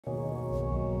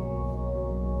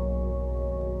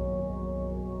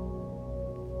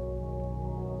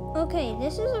Okay,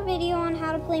 this is a video on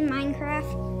how to play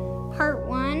Minecraft Part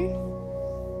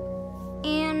 1.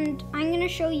 And I'm going to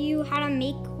show you how to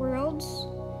make worlds.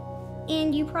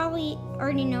 And you probably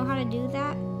already know how to do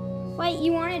that. What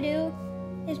you want to do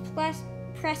is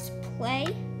press play.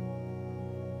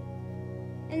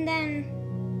 And then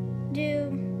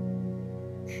do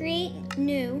create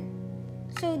new.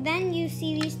 So then you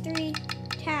see these three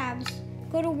tabs.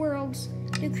 Go to worlds,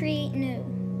 do create new.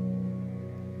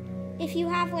 If you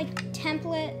have like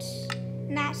templates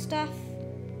and that stuff,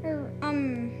 or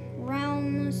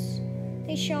realms,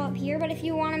 they show up here. But if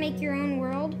you want to make your own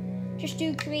world, just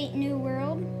do create new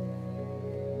world.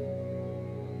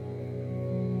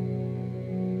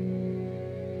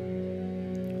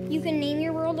 You can name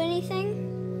your world anything.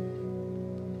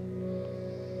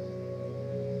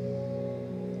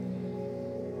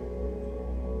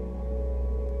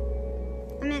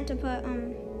 I meant to put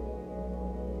one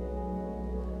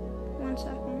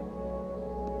second.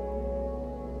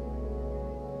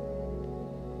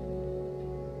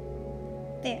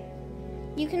 There.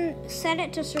 You can set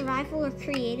it to survival or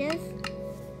creative.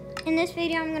 In this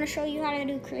video, I'm going to show you how to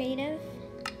do creative.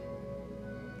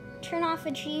 Turn off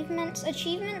achievements.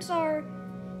 Achievements are,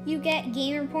 you get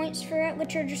gamer points for it,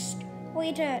 which are just a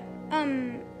way to,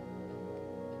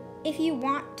 if you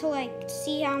want to like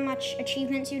see how much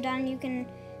achievements you've done, you can,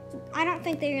 I don't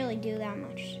think they really do that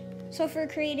much. So for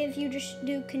creative, you just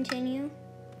do continue.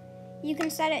 You can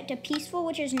set it to peaceful,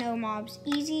 which is no mobs.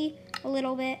 Easy, a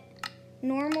little bit.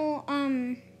 Normal,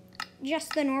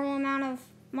 just the normal amount of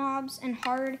mobs. And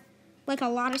hard, like a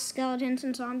lot of skeletons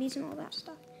and zombies and all that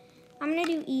stuff. I'm gonna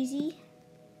do easy.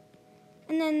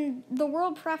 And then the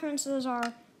world preferences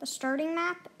are the starting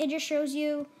map. It just shows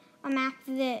you a map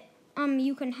that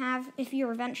you can have if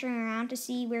you're venturing around to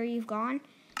see where you've gone.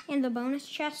 And the bonus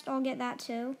chest, I'll get that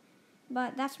too.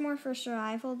 But that's more for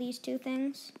survival, these two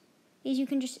things. These you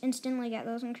can just instantly get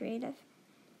those in creative.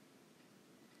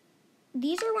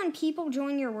 These are when people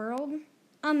join your world.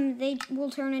 They will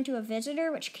turn into a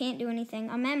visitor, which can't do anything.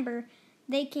 A member,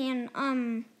 they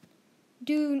can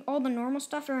do all the normal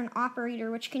stuff, or an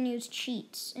operator, which can use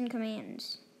cheats and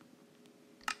commands.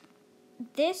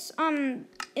 This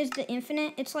is the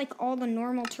infinite. It's like all the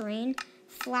normal terrain.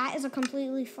 Flat is a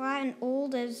completely flat, and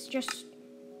old is just,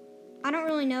 I don't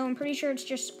really know. I'm pretty sure it's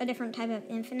just a different type of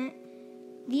infinite.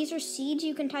 These are seeds.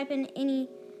 You can type in any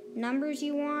numbers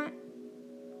you want.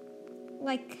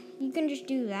 Like, you can just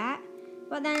do that.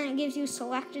 But then it gives you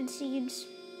selected seeds,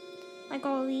 like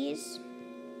all these.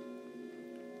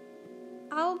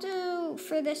 I'll do,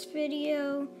 for this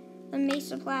video, the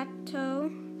Mesa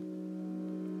Plateau.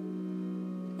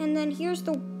 And then here's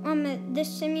the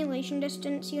this simulation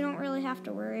distance. You don't really have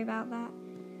to worry about that.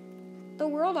 The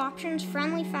world options,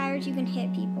 friendly fires, you can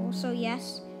hit people, so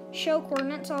yes. Show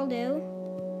coordinates, I'll do.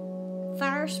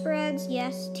 Fire spreads,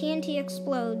 yes. TNT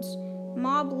explodes.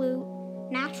 Mob loot.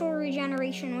 Natural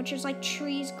regeneration, which is like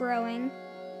trees growing.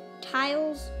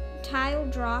 Tile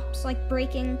drops, like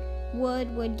breaking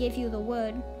wood would give you the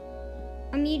wood.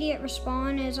 Immediate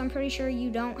respawn is, I'm pretty sure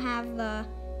you don't have the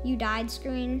you died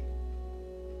screen.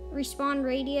 Respawn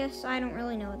radius, I don't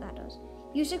really know what that does.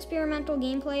 Use experimental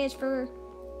gameplay is for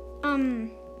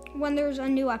when there's a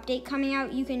new update coming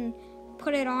out, you can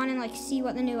put it on and like see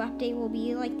what the new update will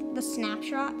be, like the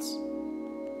snapshots.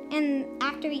 And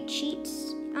activate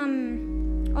cheats,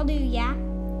 I'll do yeah.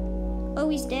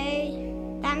 Always day,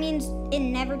 that means it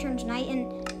never turns night,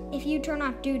 and if you turn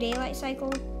off do daylight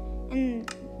cycle and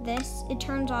this, it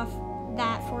turns off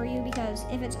that for you, because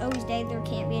if it's always day, there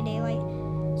can't be a daylight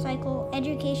cycle.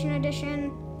 Education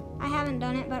edition, I haven't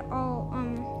done it, but I'll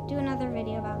do another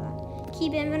video about that.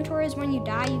 Keep inventory is when you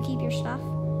die, you keep your stuff.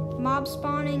 Mob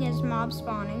spawning is mob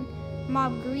spawning.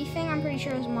 Mob griefing, I'm pretty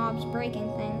sure is mobs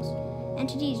breaking things.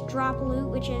 Entities drop loot,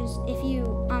 which is if you,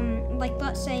 like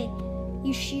let's say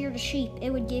you sheared a sheep,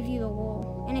 it would give you the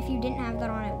wool. And if you didn't have that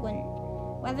on, it wouldn't.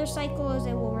 Weather cycle is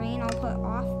it will rain, I'll put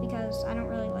off because I don't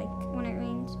really like when it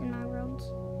rains in my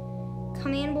worlds.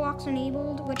 Command blocks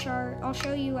enabled, which are, I'll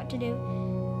show you what to do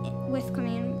with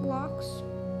command blocks.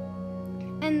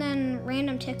 And then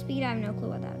random tick speed, I have no clue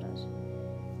what that does.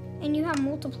 And you have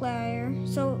multiplier,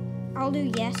 so I'll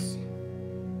do yes.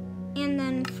 And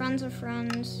then friends of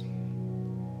friends.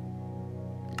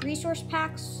 Resource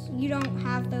packs, you don't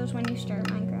have those when you start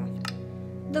Minecraft.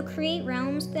 The create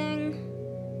realms thing,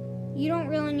 you don't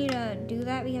really need to do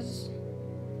that because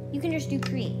you can just do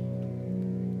create.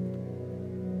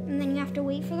 And then you have to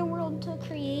wait for the world to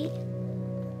create.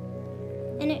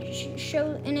 And it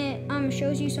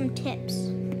shows you some tips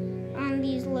on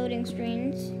these loading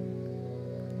screens.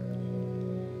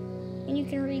 And you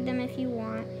can read them if you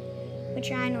want,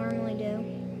 which I normally do.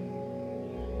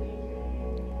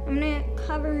 I'm gonna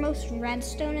cover most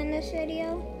redstone in this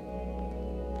video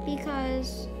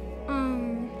because,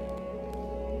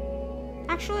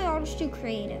 actually I'll just do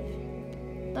creative.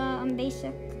 The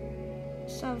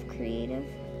basics of creative.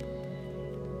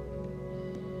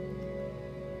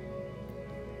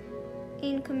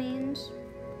 In commands.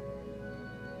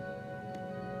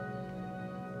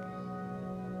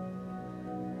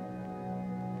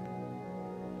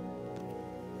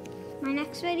 My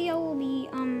next video will be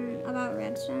about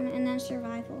redstone and then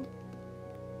survival.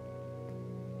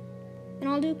 And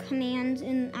I'll do commands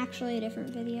in actually a different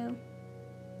video.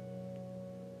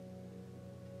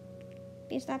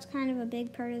 Because that's kind of a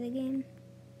big part of the game.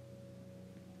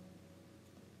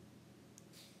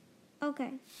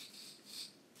 Okay.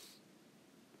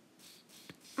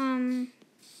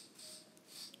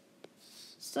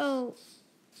 So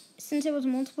since it was a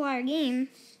multiplayer game,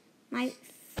 my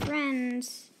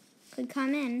friends could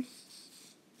come in,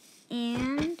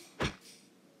 and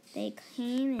they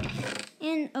came in.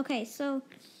 And okay, so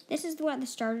this is what the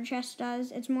starter chest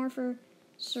does. It's more for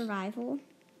survival,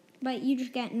 but you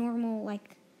just get normal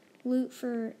like loot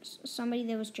for somebody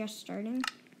that was just starting.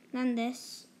 Then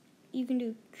this, you can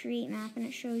do create map, and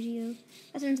it shows you.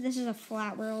 Since this is a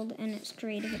flat world and it's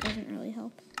creative, it doesn't really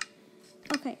help.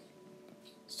 Okay.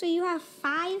 So you have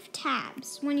 5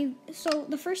 tabs so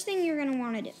the first thing you're gonna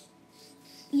wanna do,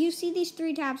 you see these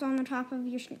 3 tabs on the top of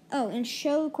your screen. Oh, and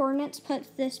show coordinates puts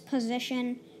this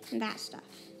position and that stuff.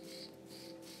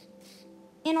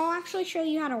 And I'll actually show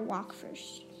you how to walk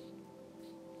first.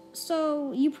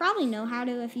 So you probably know how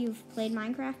to if you've played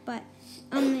Minecraft, but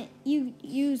you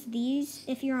use these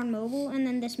if you're on mobile, and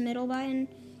then this middle button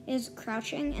is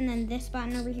crouching, and then this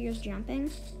button over here is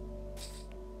jumping.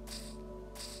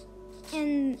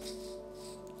 And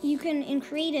you can, in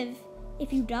creative,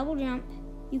 if you double jump,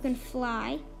 you can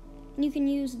fly. And you can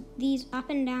use these up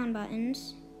and down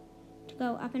buttons to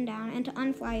go up and down. And to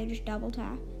unfly, you just double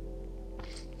tap.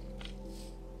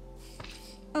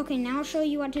 Okay, now I'll show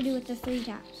you what to do with the 3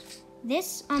 tabs.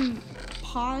 This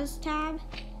pause tab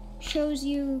shows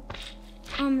you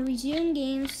resume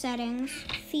game settings,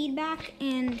 feedback,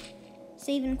 and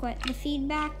save and quit. The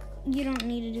feedback, you don't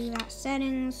need to do that.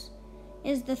 Settings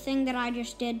is the thing that I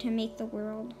just did to make the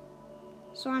world.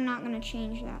 So I'm not gonna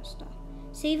change that stuff.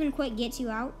 Save and quit gets you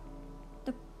out.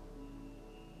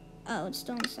 Oh, it's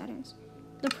still in settings.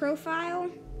 The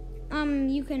profile,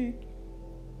 you can,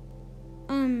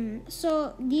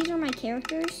 so these are my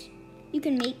characters. You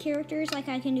can make characters, like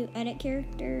I can do edit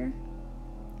character.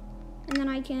 And then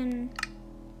I can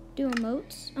do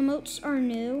emotes. Emotes are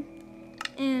new.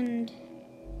 And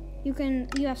you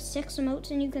have 6 emotes,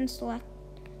 and you can select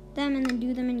them and then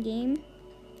do them in game.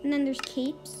 And then there's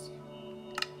capes,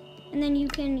 and then you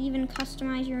can even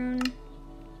customize your own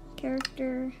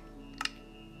character,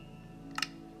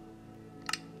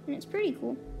 and it's pretty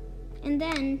cool. And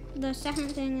then the second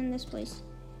thing in this place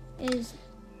is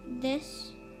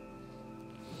this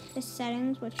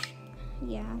settings, which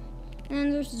yeah, and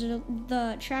then there's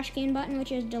the trash can button,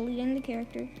 which is deleting the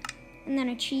character, and then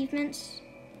achievements.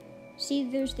 See,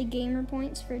 there's the gamer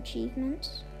points for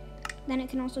achievements. Then it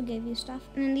can also give you stuff.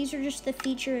 And then these are just the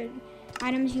featured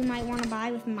items you might want to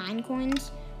buy with mine coins,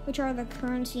 which are the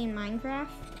currency in Minecraft.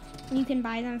 And you can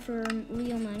buy them for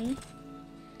real money.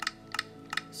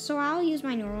 So I'll use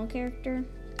my normal character.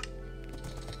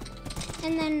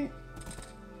 And then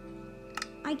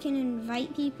I can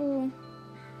invite people,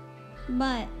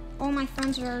 but all my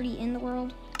friends are already in the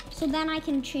world. So then I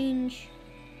can change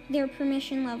their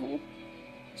permission level.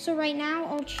 So right now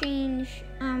I'll change,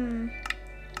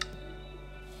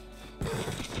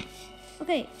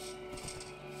 okay.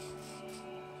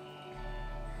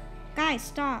 Guys,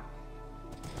 stop.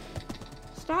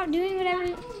 Stop doing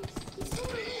whatever.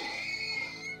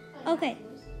 Okay,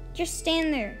 just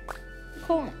stand there.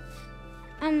 Colton,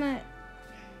 I'm a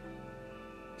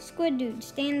squid dude.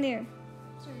 Stand there.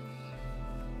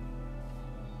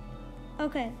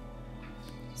 Okay.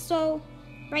 So,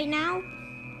 right now,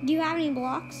 do you have any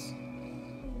blocks?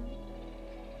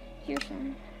 Here's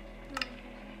some.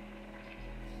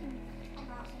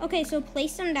 Okay, so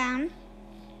place them down.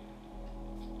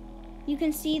 You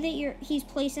can see that he's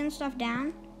placing stuff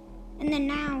down. And then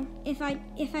now, if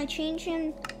I change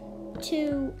him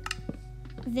to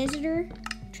visitor,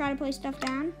 try to place stuff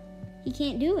down, he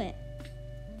can't do it.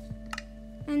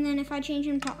 And then if I change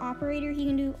him to operator, he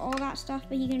can do all that stuff,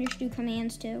 but he can just do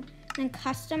commands too. And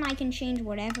custom, I can change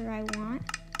whatever I want.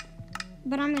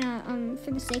 But I'm gonna,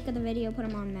 for the sake of the video, put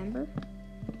him on member.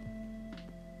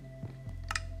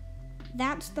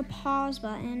 That's the pause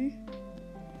button.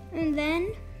 And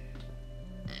then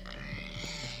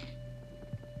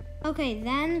Okay,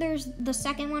 then there's the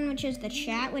second one, which is the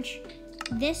chat, which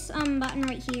this button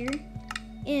right here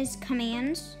is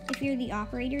commands. If you're the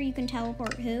operator, you can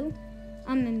teleport who?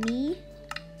 Me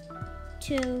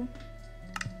to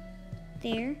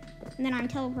there, and then I'm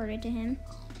teleported to him.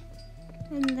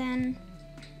 And then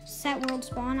set world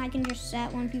spawn, I can just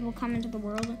set when people come into the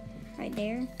world right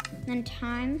there. And then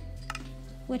time,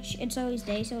 which it's always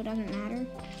day, so it doesn't matter.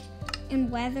 And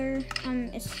weather,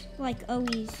 it's like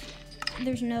always,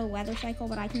 there's no weather cycle,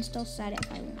 but I can still set it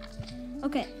if I want.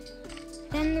 Okay,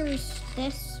 then there's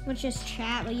this, which is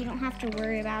chat, but you don't have to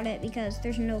worry about it because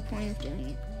there's no point of doing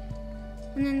it.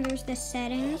 And then there's the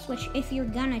settings, which if you're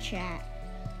gonna chat,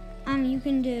 you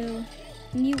can do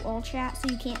mute all chat so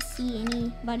you can't see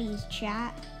anybody's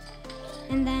chat.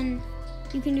 And then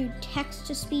you can do text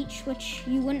to speech, which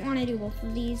you wouldn't want to do both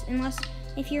of these unless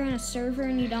if you're in a server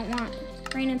and you don't want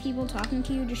random people talking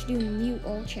to you, just do mute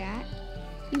all chat.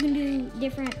 You can do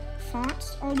different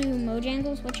fonts. I'll do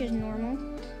Mojangles, which is normal.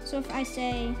 So if I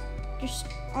say,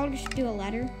 I'll just do a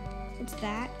letter, it's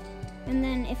that. And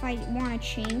then if I want to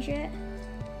change it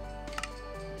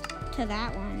to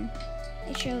that one,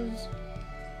 it shows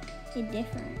it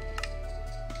different.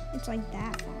 It's like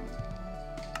that font.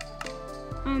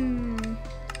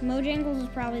 Mojangles is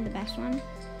probably the best one.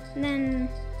 And then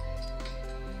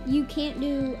you can't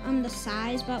do the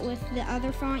size, but with the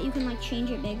other font, you can like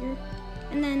change it bigger.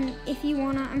 And then if you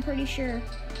wanna, I'm pretty sure,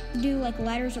 do like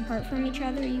letters apart from each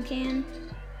other, you can.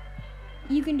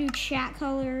 You can do chat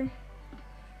color,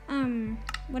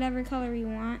 whatever color you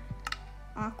want,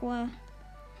 aqua,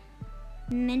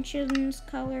 mentions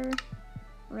color,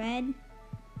 red,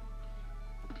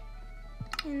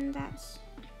 and that's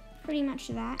pretty much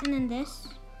that. And then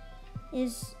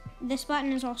this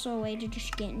button is also a way to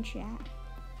just get in chat.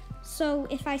 So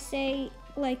if I say,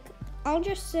 like, I'll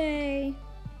just say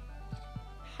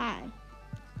hi,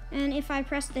 and if I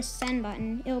press this send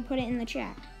button, it'll put it in the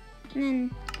chat,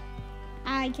 and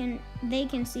then they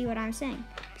can see what I'm saying.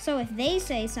 So if they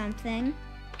say something,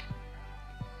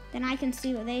 then I can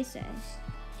see what they say.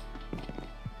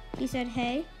 He said,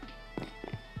 hey,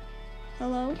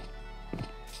 hello,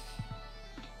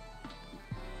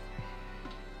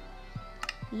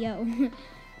 yo.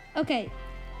 Okay,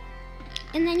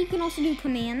 and then you can also do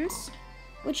commands,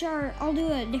 which are, I'll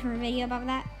do a different video about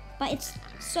that, but it's,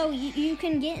 so you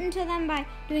can get into them by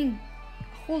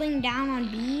holding down on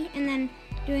B and then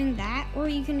doing that, or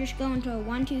you can just go into a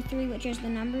 1, 2, 3, which is the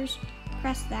numbers,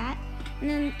 press that, and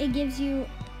then it gives you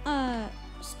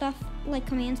stuff like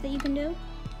commands that you can do.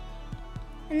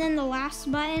 And then the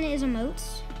last button is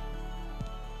emotes.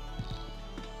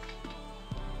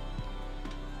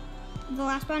 The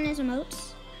last button is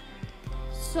emotes.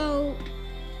 So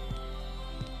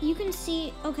you can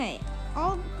see, okay,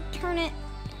 I'll turn it.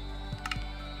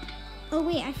 Oh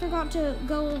wait, I forgot to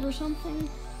go over something.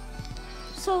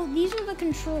 So these are the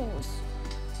controls.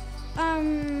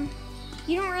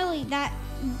 You don't really,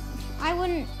 I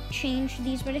wouldn't change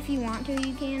these, but if you want to,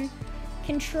 you can.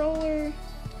 Controller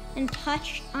and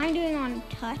touch, I'm doing on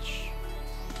touch,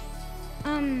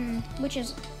 which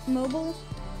is mobile,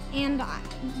 and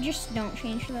just don't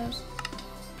change those.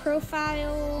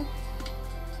 Profile,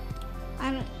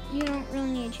 you don't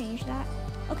really need to change that.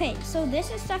 Okay, so this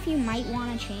is stuff you might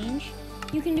want to change.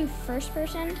 You can do first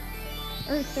person,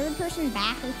 or third person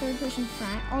back, or third person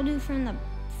front. I'll do from the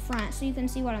front so you can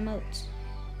see what emotes.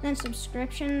 Then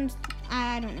subscriptions,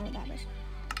 I don't know what that is.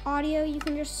 Audio, you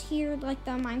can just hear like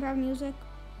the Minecraft music.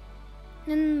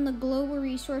 Then the global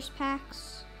resource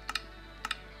packs.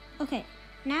 Okay,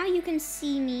 now you can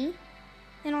see me,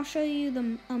 and I'll show you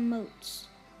the emotes.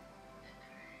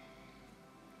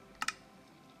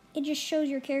 It just shows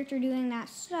your character doing that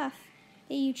stuff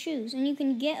that you choose, and you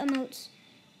can get emotes.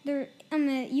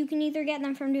 You can either get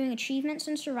them from doing achievements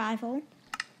in survival,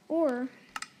 or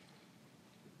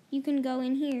you can go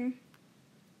in here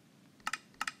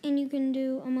and you can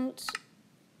do emotes,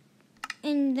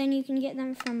 and then you can get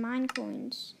them from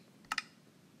Minecoins.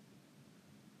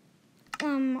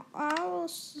 I'll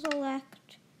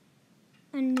select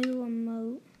a new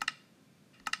emote.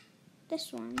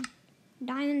 This one,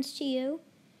 Diamonds to You,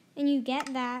 and you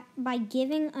get that by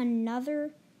giving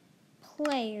another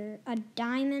player a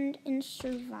diamond in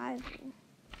survival.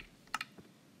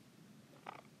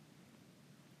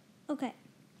 Okay,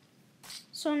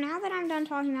 so now that I'm done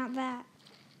talking about that,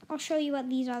 I'll show you what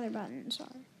these other buttons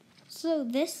are. So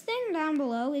this thing down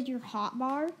below is your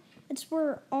hotbar. It's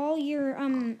where all your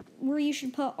where you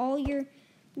should put all your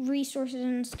resources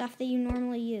and stuff that you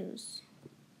normally use.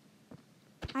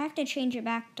 I have to change it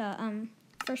back to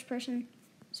first person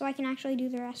so I can actually do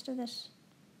the rest of this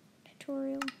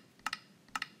tutorial.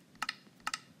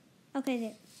 Okay,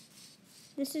 there.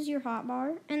 This is your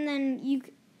hotbar, and then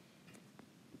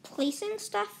placing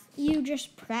stuff, you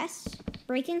just press.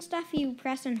 Breaking stuff, you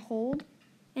press and hold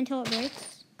until it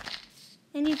breaks.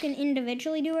 And you can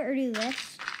individually do it or do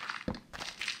this.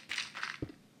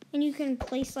 And you can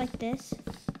place like this.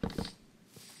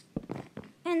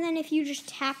 And then if you just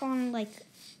tap on like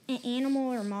an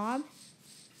animal or mob,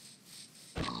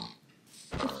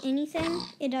 with anything,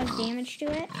 it does damage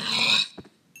to it.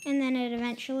 And then it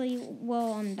eventually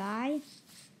will die.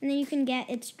 And then you can get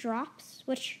its drops,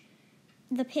 which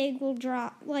the pig will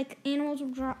drop, like animals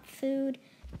will drop food,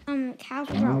 cows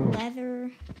will drop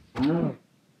leather.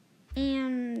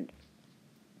 And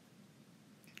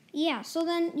yeah, so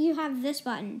then you have this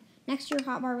button next to your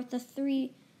hotbar with the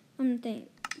three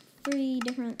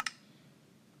different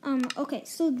okay,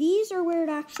 so these are where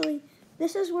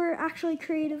this is where actually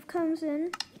creative comes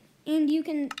in. And you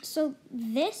can so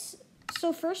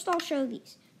first I'll show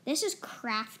these. This is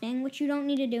crafting, which you don't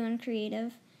need to do in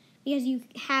creative because you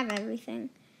have everything.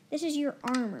 This is your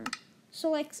armor. So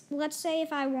like let's say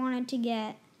if I wanted to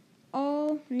get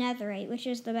all netherite, which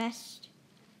is the best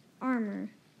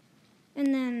armor,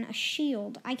 and then a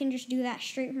shield, I can just do that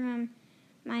straight from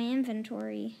my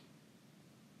inventory.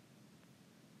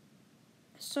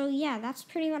 So yeah, that's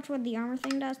pretty much what the armor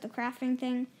thing does. The crafting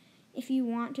thing, if you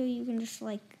want to, you can just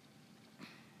like,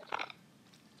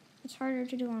 it's harder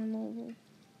to do on mobile,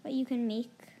 but you can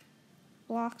make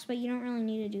blocks, but you don't really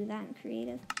need to do that in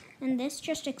creative. And this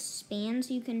just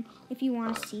expands, you can, if you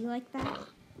want to see like that.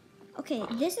 Okay,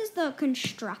 this is the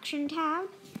construction tab.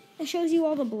 It shows you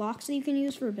all the blocks that you can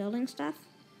use for building stuff.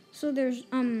 So there's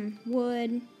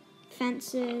wood,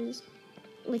 fences,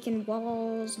 like in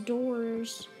walls,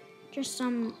 doors, just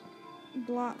some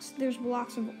blocks. There's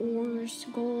blocks of ores,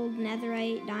 gold,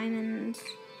 netherite, diamonds.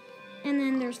 And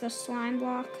then there's the slime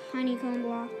block, honeycomb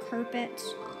block,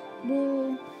 carpets,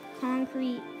 wool,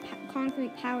 concrete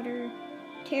powder,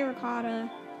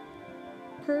 terracotta,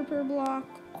 purple block,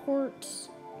 quartz,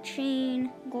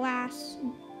 chain, glass,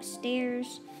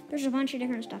 stairs. There's a bunch of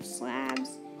different stuff,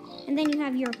 slabs. And then you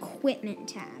have your equipment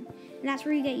tab. And that's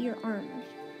where you get your armor.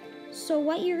 So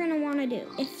what you're going to want to do,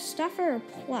 if stuff are a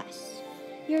plus,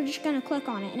 you're just going to click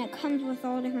on it and it comes with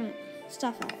all different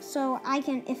stuff else. So I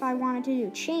can, if I wanted to do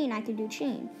chain, I could do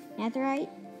chain, netherite,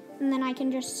 and then I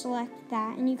can just select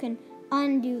that and you can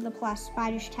undo the plus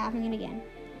by just tapping it again.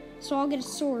 So I'll get a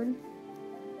sword,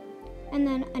 and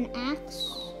then an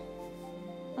axe,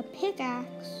 a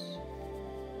pickaxe,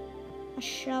 a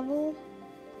shovel,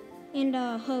 and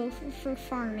a hoe for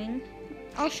farming.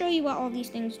 I'll show you what all these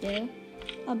things do.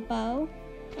 A bow,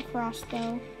 a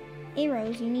crossbow,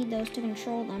 arrows, you need those to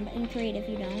control them, but in creative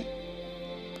you don't.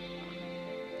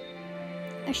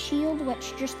 A shield,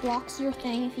 which just blocks your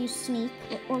thing if you sneak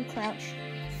or crouch.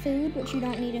 Food, which you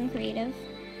don't need in creative.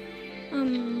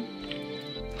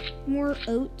 More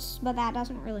oats, but that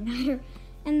doesn't really matter.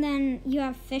 And then you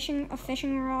have a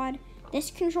fishing rod. This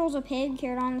controls a pig,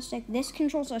 carrot on the stick. This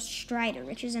controls a strider,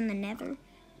 which is in the nether.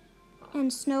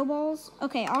 And snowballs.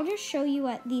 Okay, I'll just show you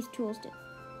what these tools do.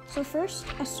 So first,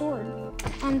 a sword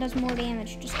does more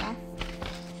damage to stuff.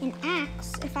 An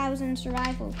axe, if I was in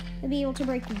survival, would be able to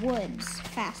break woods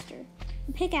faster.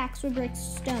 A pickaxe would break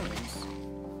stones.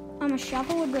 A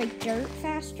shovel would break dirt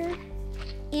faster.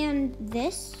 And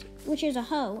this, which is a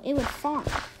hoe, it would farm.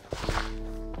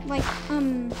 Like,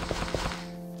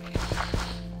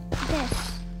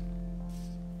 this.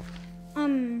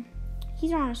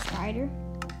 He's on a strider.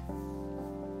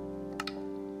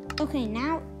 Okay,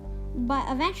 now, but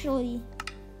eventually,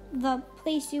 the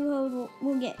place you hold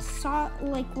will get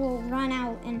will run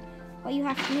out, and what you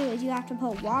have to do is you have to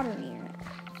put water near it.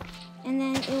 And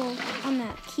then it will,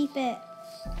 keep it,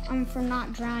 from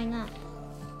not drying up.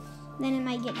 Then it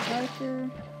might get darker.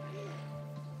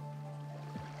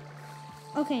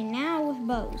 Okay, now with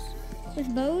bows.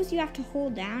 With bows, you have to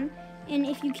hold down, and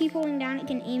if you keep holding down, it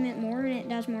can aim it more, and it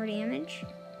does more damage.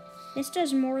 This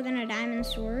does more than a diamond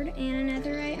sword and a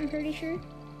netherite, I'm pretty sure.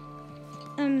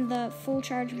 The full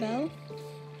charge bow.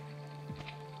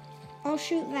 I'll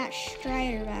shoot that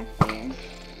strider back there.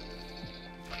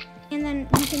 And then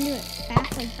you can do it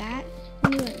back like that,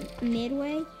 and do it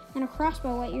midway. And a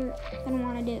crossbow, what you're gonna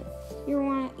want to do,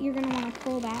 you're gonna want to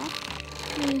pull back,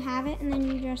 and you have it, and then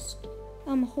you just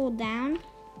hold down,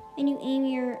 and you aim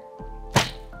your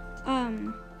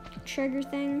trigger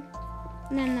thing,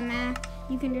 and then the map.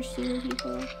 You can just see where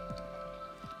people are.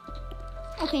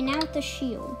 Okay, now with the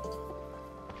shield.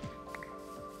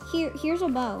 Here's a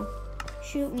bow.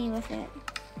 Shoot me with it.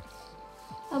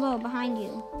 A bow behind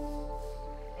you.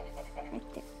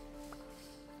 Right there.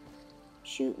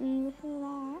 Shoot me with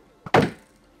that.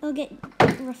 It'll get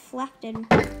reflected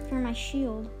from my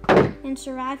shield. In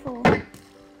survival,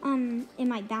 it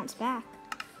might bounce back.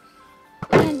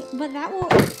 But that will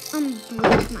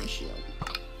break my shield.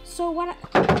 So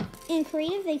in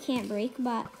creative they can't break,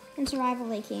 but in survival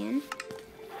they can.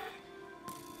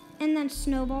 And then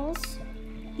snowballs.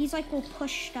 These like will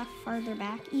push stuff farther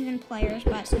back, even players,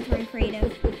 but since we're in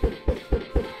creative.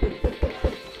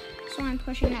 So I'm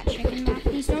pushing that chicken back.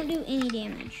 These don't do any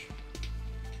damage.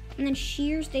 And then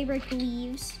shears, they break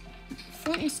leaves.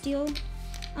 Flint and steel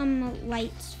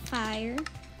lights fire.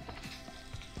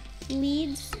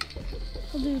 Leads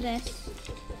will do this.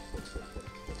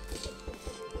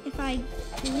 If I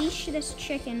leash this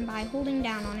chicken by holding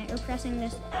down on it or pressing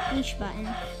this leash button,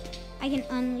 I can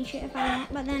unleash it if I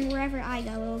want, but then wherever I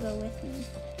go, it'll go with me.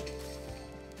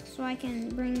 So I can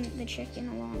bring the chicken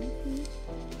along with me.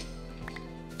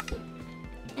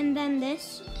 And then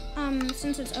this,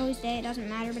 since it's always day, it doesn't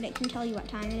matter, but it can tell you what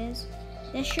time it is.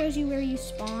 This shows you where you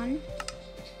spawn.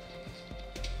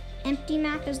 Empty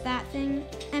map is that thing.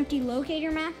 Empty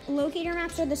locator map. Locator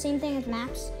maps are the same thing as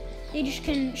maps. They just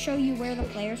can show you where the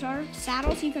players are.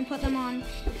 Saddles, you can put them on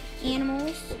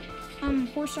animals.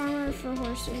 Horse armor for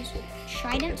horses.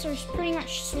 Tridents are pretty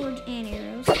much swords and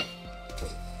arrows.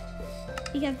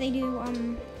 Because they do,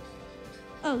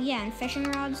 oh yeah, and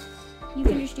fishing rods. You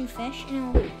can just do fish,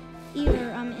 and it'll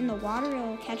either, in the water,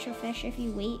 it'll catch a fish if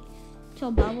you wait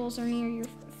till bubbles are near your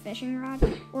fishing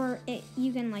rod, or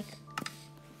you can, like,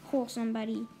 pull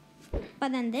somebody.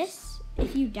 But then this,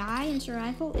 if you die in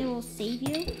survival, it will save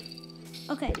you.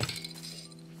 Okay.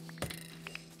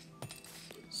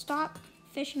 Stop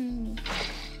fishing me.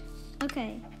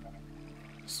 Okay.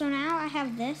 So now I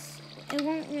have this. It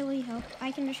won't really help.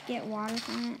 I can just get water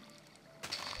from it,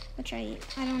 which I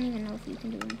don't even know if you can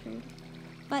do in creative.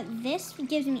 But this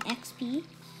gives me XP,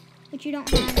 which you don't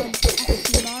have an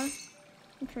XP bar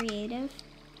in creative.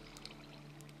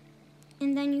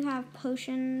 And then you have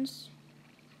potions,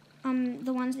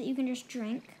 the ones that you can just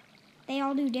drink. They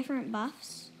all do different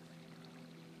buffs.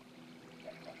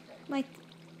 Like,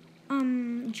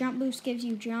 jump boost gives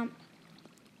you jump.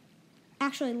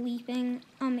 Actually, leaping.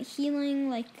 Healing,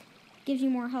 like, gives you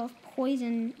more health.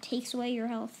 Poison takes away your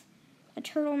health. A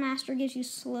turtle master gives you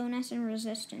slowness and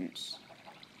resistance.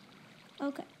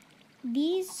 Okay.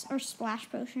 These are splash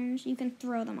potions. You can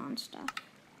throw them on stuff.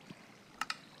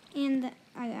 And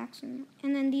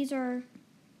and then these are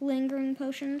lingering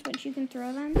potions, which you can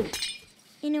throw them.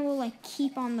 And it will, like,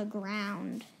 keep on the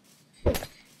ground.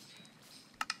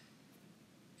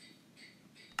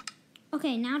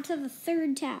 Okay, now to the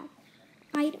third tab.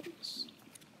 Items.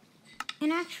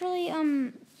 And actually,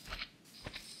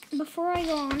 before I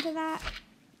go on to that,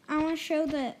 I want to show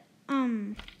that,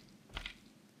 in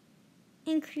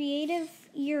creative,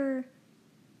 you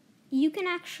can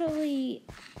actually,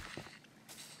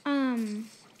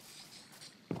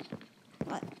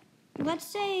 let's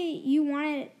say you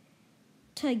wanted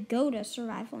to go to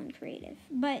survival in creative,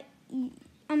 but, you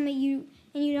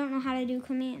don't know how to do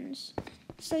commands.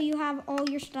 So you have all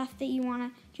your stuff that you want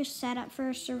to just set up for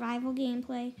a survival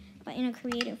gameplay, but in a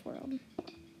creative world.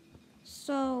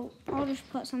 So I'll just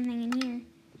put something in here.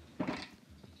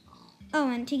 Oh,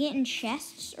 and to get in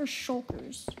chests or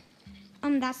shulkers,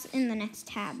 that's in the next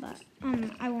tab, but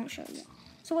I won't show you.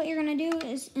 So what you're gonna do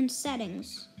is in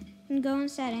settings, you can go in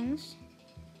settings.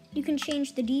 You can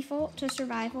change the default to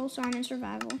survival, so I'm in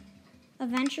survival.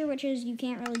 Adventure, which is you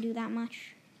can't really do that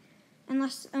much,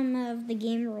 unless of the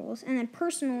game rules, and then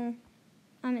personal,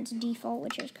 it's default,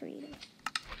 which is creative.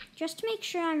 Just to make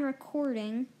sure I'm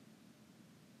recording,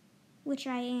 which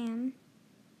I am,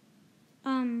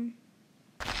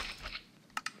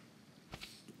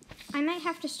 I might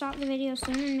have to stop the video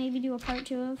soon and maybe do a part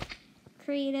 2 of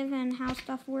creative and how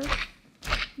stuff works.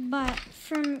 But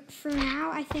for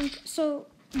now, I think so.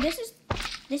 This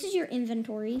is your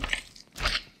inventory.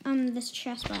 This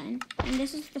chest button, and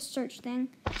this is the search thing.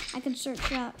 I can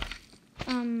search up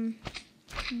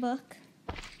book,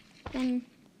 then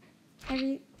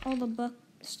all the book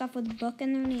stuff with book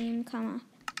in their name come up,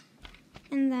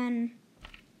 and then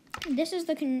this is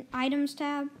the items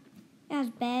tab. It has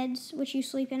beds, which you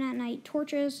sleep in at night.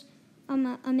 Torches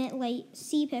emit light.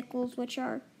 Sea pickles, which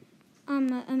are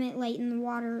emit light in the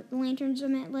water. Lanterns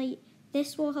emit light.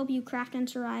 This will help you craft and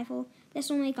survival. This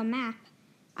will make a map.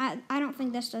 I don't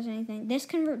think this does anything. This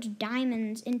converts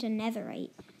diamonds into netherite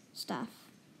stuff.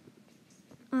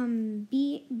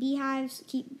 Beehives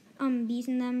keep bees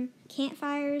in them.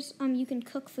 Campfires, you can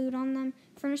cook food on them.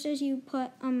 Furnaces, you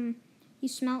put you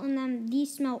smelt in them.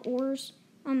 These smelt ores.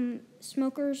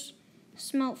 Smokers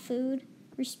smelt food.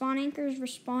 Respawn anchors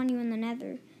respawn you in the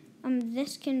nether.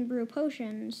 This can brew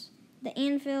potions. The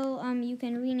anvil, you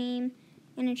can rename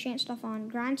and enchant stuff on.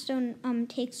 Grindstone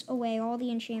takes away all the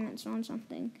enchantments on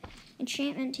something.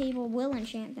 Enchantment table will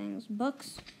enchant things.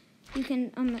 Books, you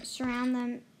can surround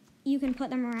them. You can put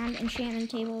them around enchantment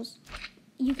tables.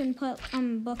 You can put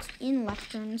books in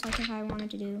lecterns, like if I wanted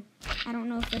to do. I don't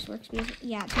know if this works because,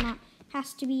 yeah, it's not.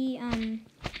 Has to be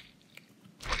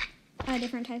a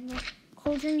different type of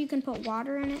cauldron. You can put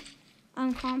water in it.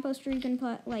 Composter, you can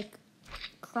put like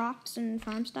crops and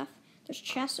farm stuff. There's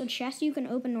chests. A chest you can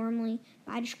open normally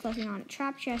by just clicking on it.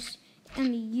 Trap chest, I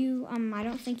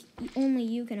don't think only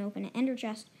you can open it. Ender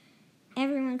chest,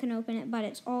 everyone can open it, but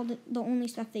it's all the only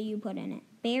stuff that you put in it.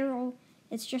 Barrel,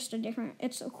 it's just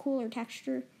it's a cooler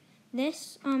texture.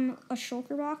 This, a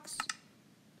shulker box,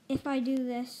 if I do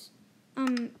this,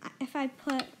 if I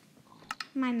put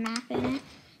my map in it,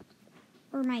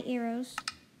 or my arrows,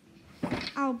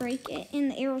 I'll break it,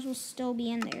 and the arrows will still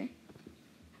be in there.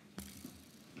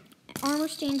 Armor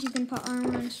stands, you can put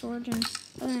armor and swords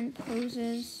and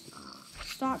poses.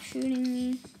 Stop shooting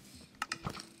me.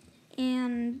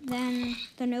 And then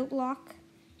the note block,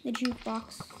 the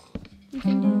jukebox. You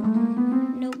can do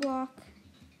note block,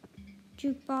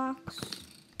 jukebox.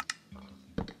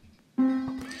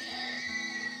 You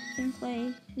can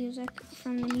play music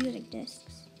from the music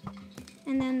discs.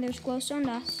 And then there's glowstone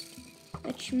dust,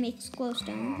 which makes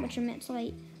glowstone, which emits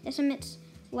light. This emits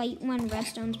light when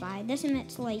redstone's by. This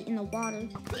emits light in the water.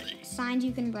 Signs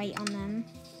you can write on them.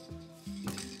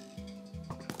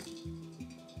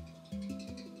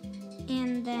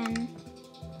 And then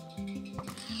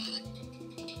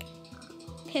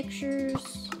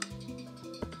pictures.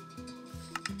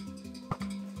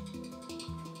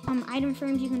 Item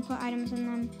frames, you can put items in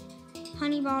them.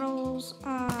 Honey bottles,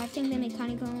 I think they make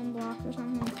honeycomb block or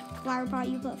something. Flower pot,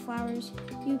 you put flowers.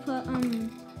 You put,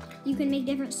 you can make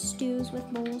different stews with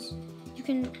bowls. You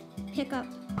can pick up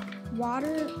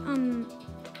water,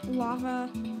 lava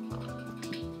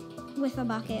with a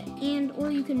bucket,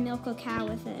 or you can milk a cow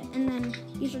with it. And then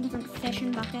these are different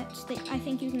fishing buckets that I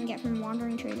think you can get from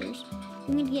wandering traders.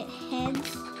 You can get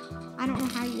heads. I don't know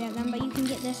how you get them, but you can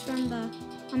get this from the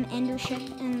ender ship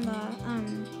in the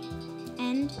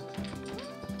end.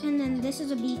 And then this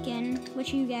is a beacon,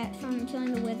 which you get from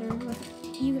killing the wither.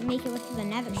 You make it with the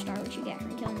nether star, which you get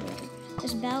from killing the wither.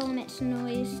 This bell emits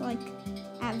noise, like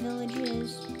at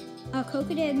villages.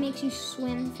 Cocodid makes you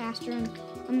swim faster and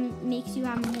makes you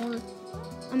have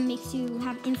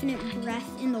infinite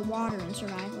breath in the water in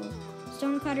survival.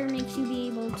 Stonecutter makes you be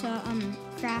able to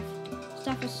craft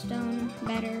stuff with stone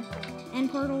better. End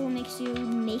portal makes you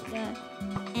make a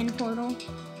end portal.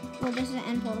 Well, this is an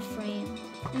end portal frame.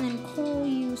 And then coal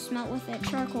you smelt with it.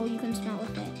 Charcoal you can smelt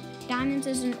with it. Diamonds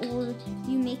is an ore.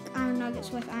 You make iron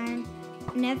nuggets with iron.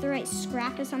 Netherite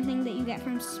scrap is something that you get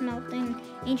from smelting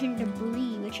ancient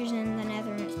debris, which is in the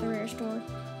nether, and it's the rare store.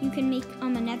 You can make a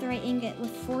netherite ingot with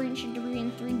 4 ancient debris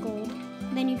and 3 gold.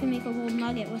 Then you can make a gold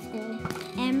nugget with gold.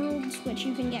 Emeralds, which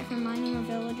you can get from mining or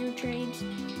villager trades.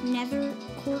 Nether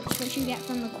quartz, which you get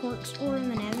from the quartz ore in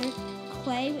the nether.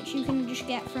 Clay, which you can just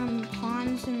get from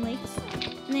ponds and lakes.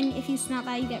 And then if you smelt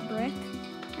that, you get brick.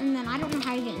 And then I don't know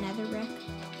how you get nether brick.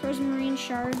 Prismarine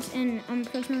shards and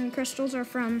prismarine crystals are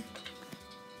from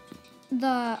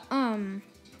the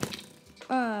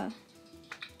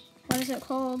what is it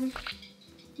called?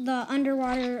 The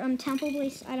underwater temple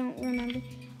place. I don't remember.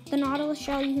 The nautilus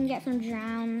shell you can get from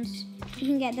drowns. You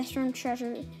can get this from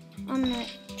treasure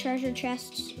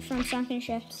chests from sunken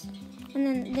ships. And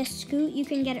then this scoot, you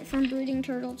can get it from brooding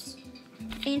turtles.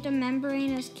 Phantom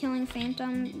membrane is killing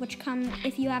phantom, which come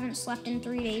if you haven't slept in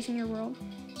 3 days in your world.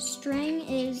 String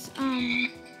is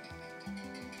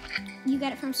you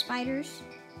get it from spiders.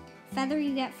 Feather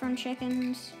you get from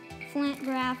chickens. Flint,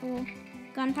 gravel,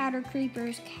 gunpowder,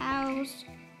 creepers, cows,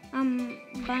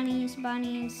 bunnies.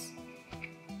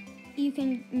 You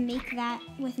can make that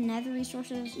with nether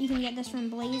resources. You can get this from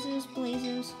blazes,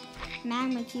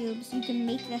 magma cubes. You can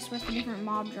make this with the different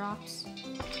mob drops.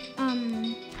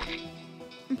 I'm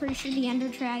pretty sure the ender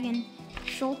dragon,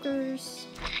 shulkers,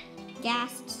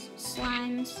 ghasts,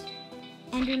 slimes,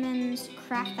 endermans,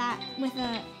 craft that with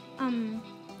a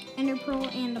ender pearl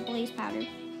and a blaze powder.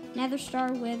 Nether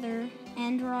star, wither,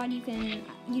 end rod, you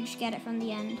just get it from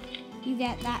the end. You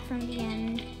get that from the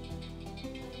end.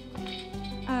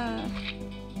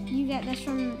 You get this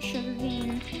from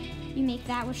sugarcane. You make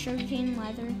that with sugarcane and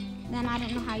leather. Then I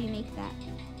don't know how you make that.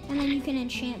 And then you can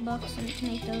enchant books and to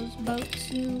make those boats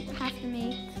you have to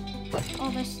make.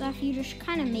 All this stuff, you just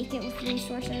kind of make it with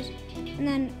resources. And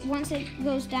then once it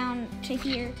goes down to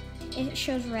here, it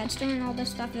shows redstone, and all this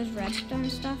stuff is redstone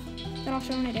stuff that I'll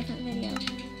show in a different video.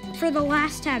 for the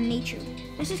last tab, nature.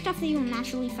 This is stuff that you'll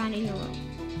naturally find in your world.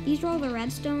 These are all the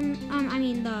redstone,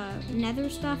 the nether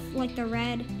stuff, like the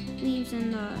red leaves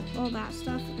and all that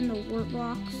stuff, and the wart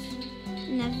blocks.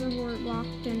 Nether wart block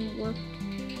and wart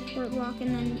block,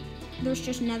 and then there's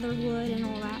just nether wood and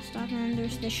all that stuff, and then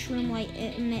there's this shroom light,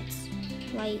 it emits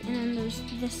light, and then there's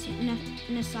this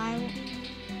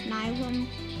nylon,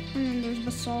 and then there's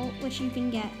basalt, which you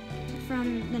can get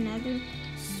from the nether.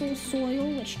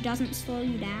 Soil, which doesn't slow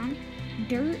you down.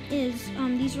 Dirt is,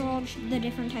 these are all the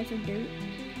different types of dirt.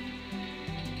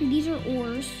 These are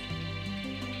ores.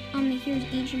 Here's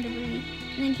ancient debris,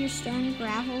 and then here's stone,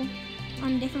 gravel,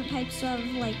 different types of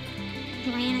like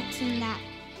granites and that,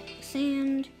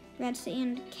 sand, red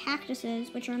sand,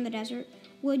 cactuses, which are in the desert.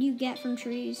 Wood you get from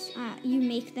trees. You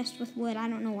make this with wood. I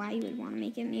don't know why you would want to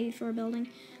make it, maybe for a building.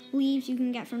 Leaves you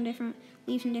can get from different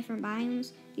leaves in different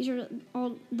biomes. These are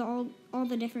all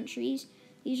the different trees.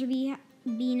 These are bee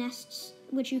nests,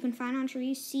 which you can find on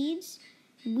trees. Seeds,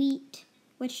 wheat,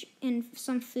 and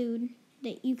some food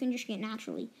that you can just get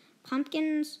naturally.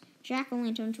 Pumpkins,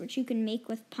 jack-o'-lanterns, which you can make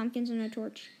with pumpkins and a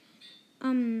torch.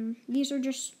 These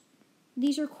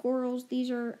are corals.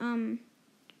 These are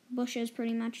bushes,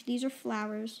 pretty much. These are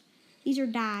flowers. These are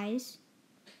dyes.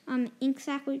 Ink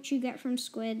sac, which you get from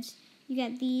squids. You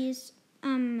get these.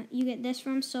 You get this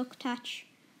from Silk Touch,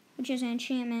 which is an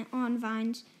enchantment on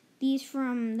vines. These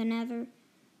from the nether.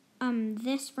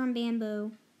 This from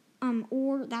bamboo.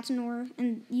 Ore, that's an ore.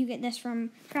 And you get this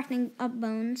from crafting up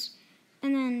bones.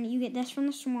 And then you get this from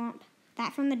the swamp.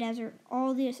 That from the desert.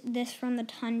 All this from the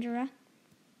tundra.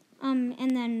 And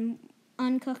then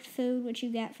uncooked food, which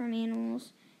you get from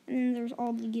animals. And then there's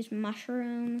all these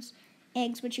mushrooms.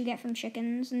 Eggs, which you get from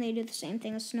chickens. And they do the same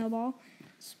thing as Snowball.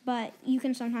 But you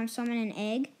can sometimes summon an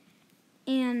egg.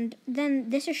 And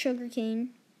then this is sugar cane.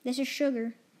 This is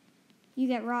sugar. You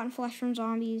get rotten flesh from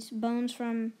zombies, bones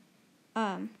from,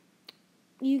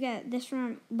 you get this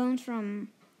from, bones from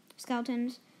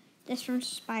skeletons, this from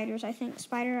spiders, I think.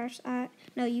 Spiders,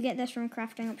 no, you get this from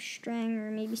crafting up string or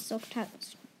maybe silk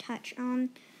touch on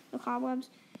the cobwebs.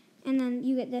 And then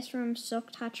you get this from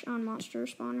silk touch on monster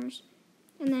spawners.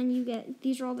 And then you get,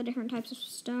 these are all the different types of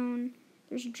stone.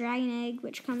 There's a dragon egg,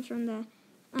 which comes from the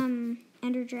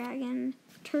ender dragon.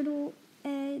 Turtle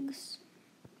eggs.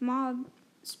 Mob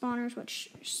spawners, which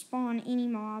spawn any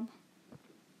mob.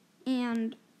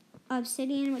 And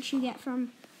obsidian, which you get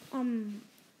from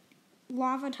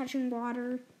lava touching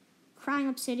water. Crying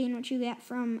obsidian, which you get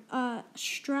from a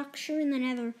structure in the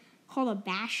nether called a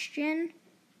bastion.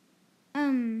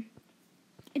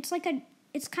 It's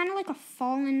kind of like a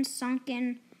fallen,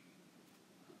 sunken,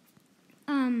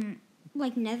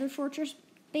 like nether fortress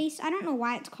base. I don't know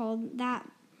why it's called that,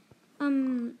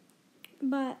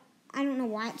 but I don't know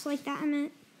why it's like that in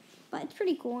it, but it's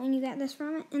pretty cool, and you get this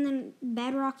from it. And then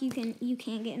bedrock you can't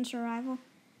get in survival.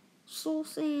 Soul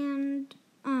sand,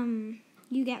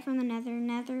 you get from the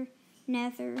nether,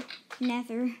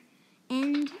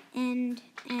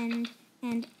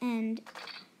 end.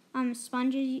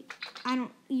 Sponges,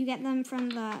 you get them from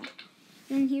the,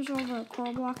 and here's all the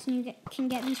coral blocks, and you can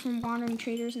get these from wandering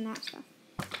traders and that stuff.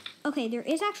 Okay, there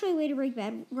is actually a way to break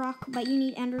bedrock, but you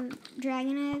need ender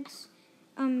dragon eggs,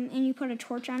 and you put a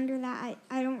torch under that.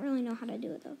 I don't really know how to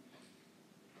do it, though.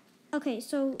 Okay,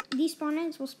 so these spawn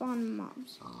eggs will spawn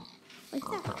mobs. Like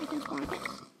that, you can spawn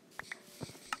eggs.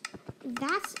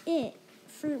 That's it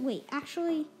for, wait,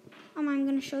 actually, I'm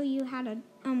going to show you how to,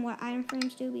 what item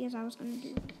frames do, because I was going to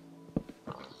do it.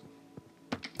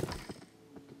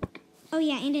 Oh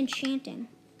yeah, and enchanting.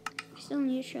 I still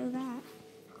need to show that.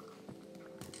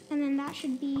 And then that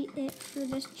should be it for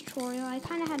this tutorial. I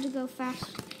kind of had to go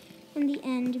fast in the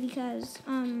end because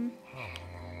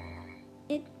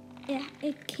it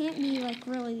can't be like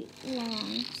really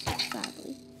long,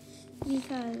 sadly,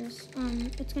 because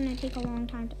it's gonna take a long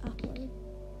time to upload.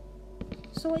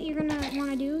 So what you're gonna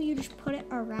want to do, you just put it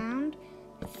around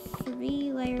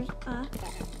 3 layers up.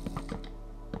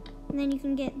 And then you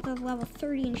can get the level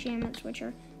 30 enchantments, which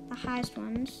are the highest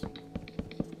ones.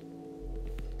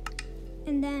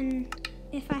 And then,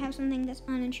 if I have something that's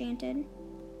unenchanted,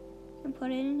 I can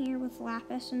put it in here with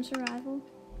lapis and survival.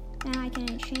 Then I can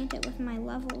enchant it with my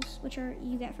levels, which are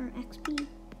you get from XP.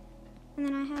 And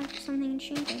then I have something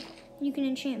enchanted. You can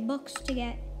enchant books to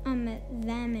get them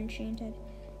enchanted.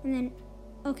 And then,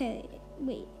 okay,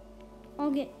 wait.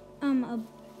 I'll get a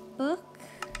book.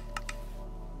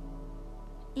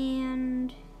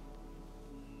 And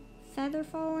feather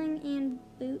falling and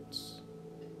boots,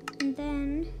 and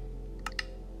then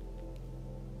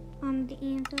the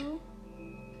anvil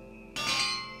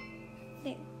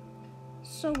there.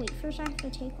 So wait, first I have to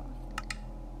take off.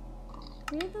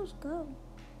 Where did those go?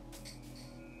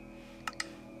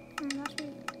 Oh, that's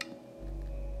weird.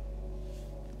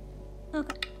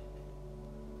 Okay.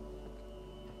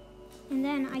 And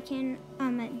then I can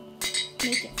make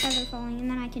it feather falling, and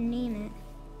then I can name it.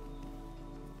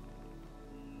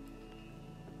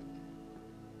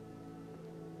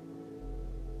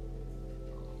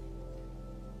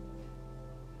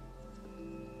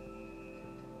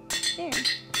 There.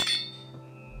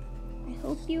 I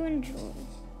hope you enjoyed.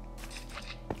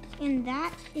 And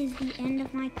that is the end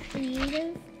of my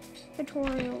creative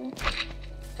tutorial.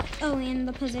 Oh, and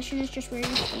the position is just where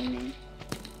you're standing.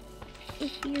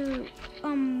 If you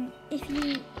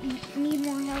need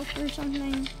more help or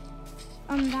something,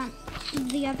 that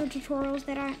the other tutorials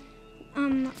that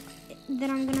I'm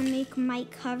gonna make might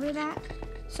cover that.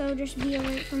 So just be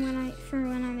alert for when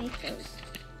I make those.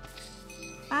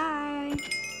 Bye.